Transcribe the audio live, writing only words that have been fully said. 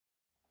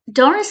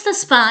Doris the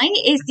Spy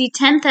is the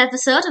 10th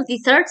episode of the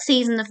third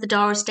season of the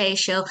Doris Day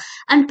Show,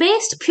 and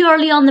based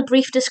purely on the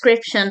brief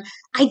description,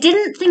 I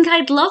didn't think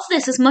I'd love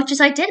this as much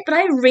as I did, but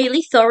I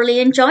really thoroughly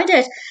enjoyed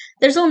it.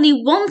 There's only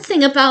one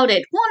thing about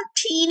it, one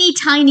teeny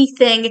tiny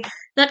thing,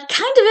 that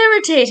kind of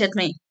irritated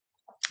me.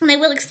 And I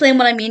will explain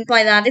what I mean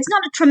by that. It's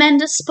not a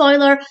tremendous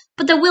spoiler,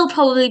 but there will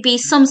probably be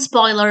some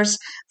spoilers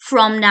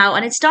from now.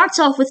 And it starts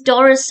off with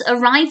Doris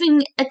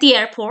arriving at the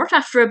airport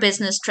after a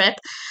business trip,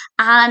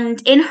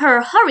 and in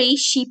her hurry,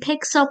 she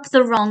picks up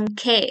the wrong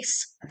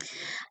case.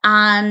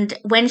 And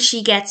when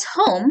she gets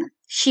home,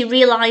 she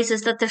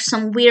realizes that there's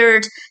some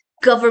weird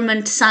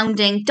government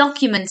sounding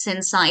documents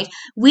inside.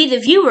 We, the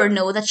viewer,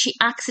 know that she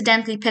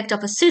accidentally picked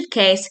up a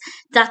suitcase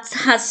that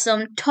has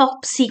some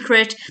top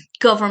secret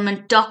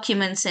government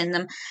documents in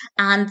them.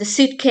 And the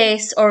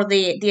suitcase, or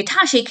the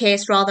attaché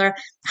case rather,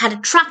 had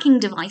a tracking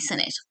device in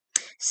it.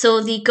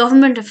 So the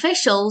government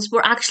officials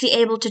were actually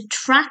able to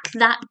track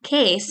that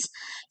case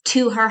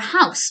to her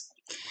house.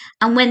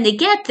 And when they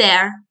get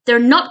there, they're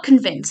not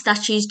convinced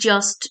that she's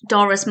just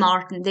Doris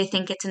Martin. They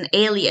think it's an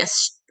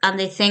alias, and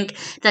they think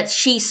that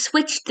she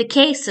switched the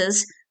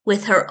cases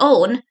with her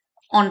own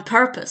on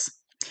purpose.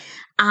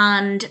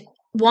 And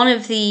one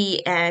of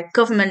the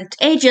government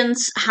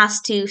agents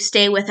has to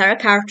stay with her, a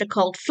character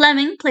called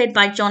Fleming, played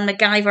by John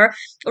McGiver,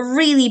 a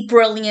really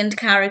brilliant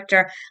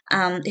character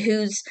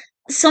who's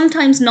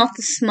sometimes not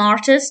the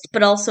smartest,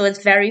 but also is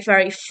very,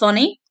 very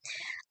funny.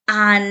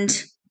 And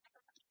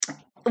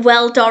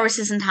well, Doris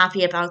isn't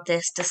happy about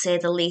this, to say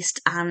the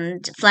least,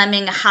 and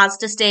Fleming has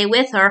to stay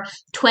with her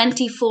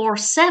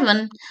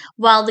 24/7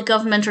 while the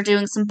government are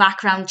doing some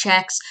background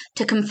checks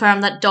to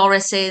confirm that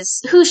Doris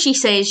is who she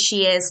says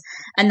she is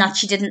and that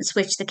she didn't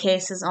switch the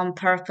cases on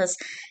purpose.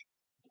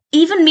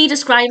 Even me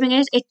describing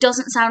it, it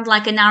doesn't sound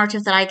like a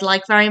narrative that I'd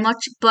like very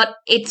much, but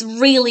it's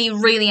really,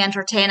 really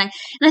entertaining.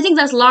 And I think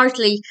that's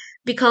largely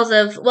because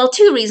of, well,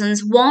 two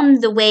reasons. One,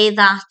 the way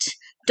that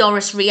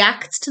Doris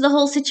reacts to the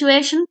whole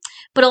situation,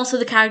 but also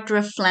the character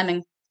of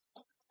Fleming.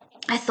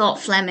 I thought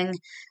Fleming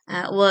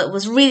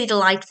was really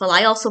delightful.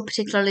 I also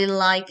particularly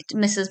liked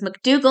Mrs.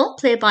 McDougal,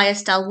 played by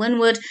Estelle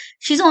Winwood.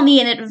 She's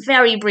only in it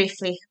very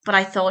briefly, but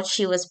I thought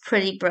she was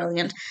pretty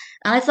brilliant.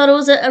 And I thought it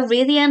was a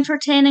really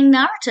entertaining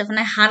narrative, and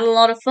I had a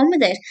lot of fun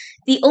with it.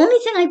 The only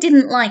thing I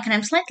didn't like, and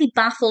I'm slightly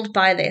baffled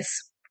by this,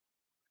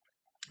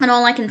 and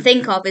all I can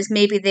think of is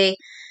maybe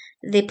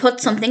they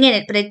put something in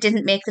it, but it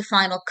didn't make the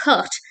final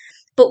cut.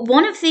 But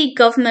one of the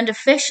government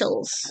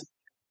officials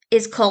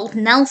is called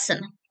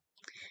Nelson.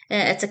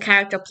 It's a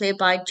character played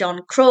by John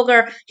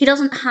Kroger. He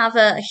doesn't have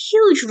a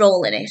huge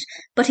role in it,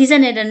 but he's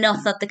in it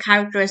enough that the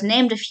character is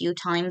named a few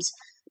times.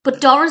 But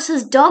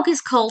Doris's dog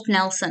is called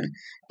Nelson,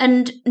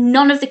 and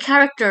none of the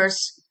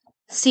characters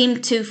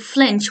seem to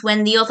flinch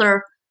when the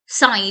other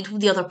side,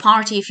 the other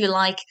party, if you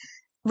like,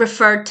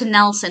 referred to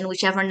Nelson,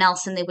 whichever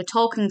Nelson they were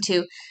talking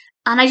to.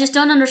 And I just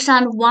don't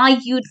understand why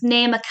you'd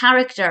name a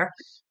character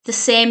the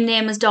same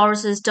name as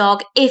Doris's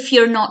dog if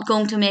you're not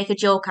going to make a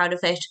joke out of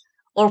it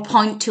or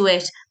point to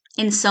it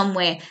in some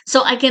way.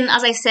 So I can,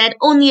 as I said,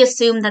 only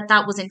assume that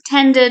that was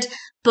intended,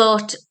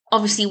 but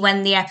obviously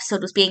when the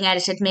episode was being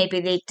edited,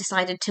 maybe they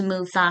decided to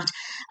move that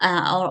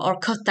or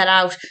cut that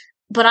out.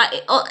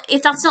 But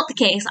if that's not the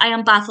case, I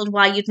am baffled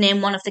why you'd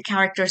name one of the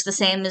characters the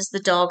same as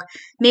the dog.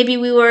 Maybe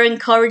we were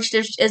encouraged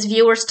as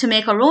viewers to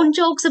make our own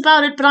jokes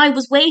about it, but I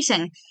was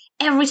waiting.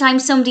 Every time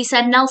somebody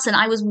said Nelson,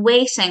 I was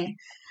waiting.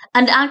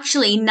 And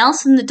actually,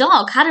 Nelson the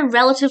dog had a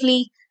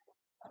relatively,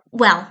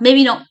 well,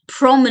 maybe not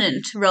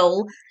prominent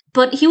role,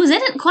 but he was in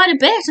it quite a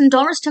bit, and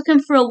Doris took him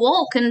for a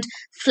walk, and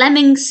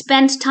Fleming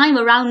spent time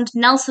around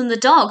Nelson the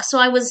dog. So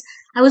I was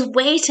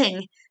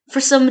waiting for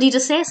somebody to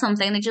say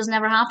something, and it just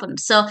never happened.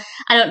 So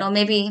I don't know,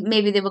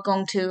 maybe they were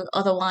going to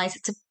otherwise.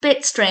 It's a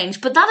bit strange.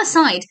 But that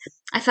aside,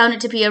 I found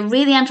it to be a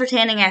really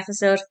entertaining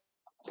episode.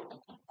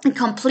 It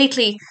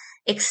completely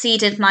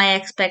exceeded my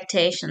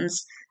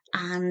expectations.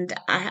 And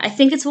I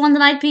think it's one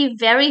that I'd be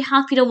very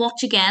happy to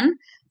watch again.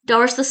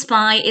 Doris the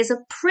Spy is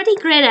a pretty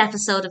great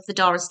episode of the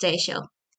Doris Day Show.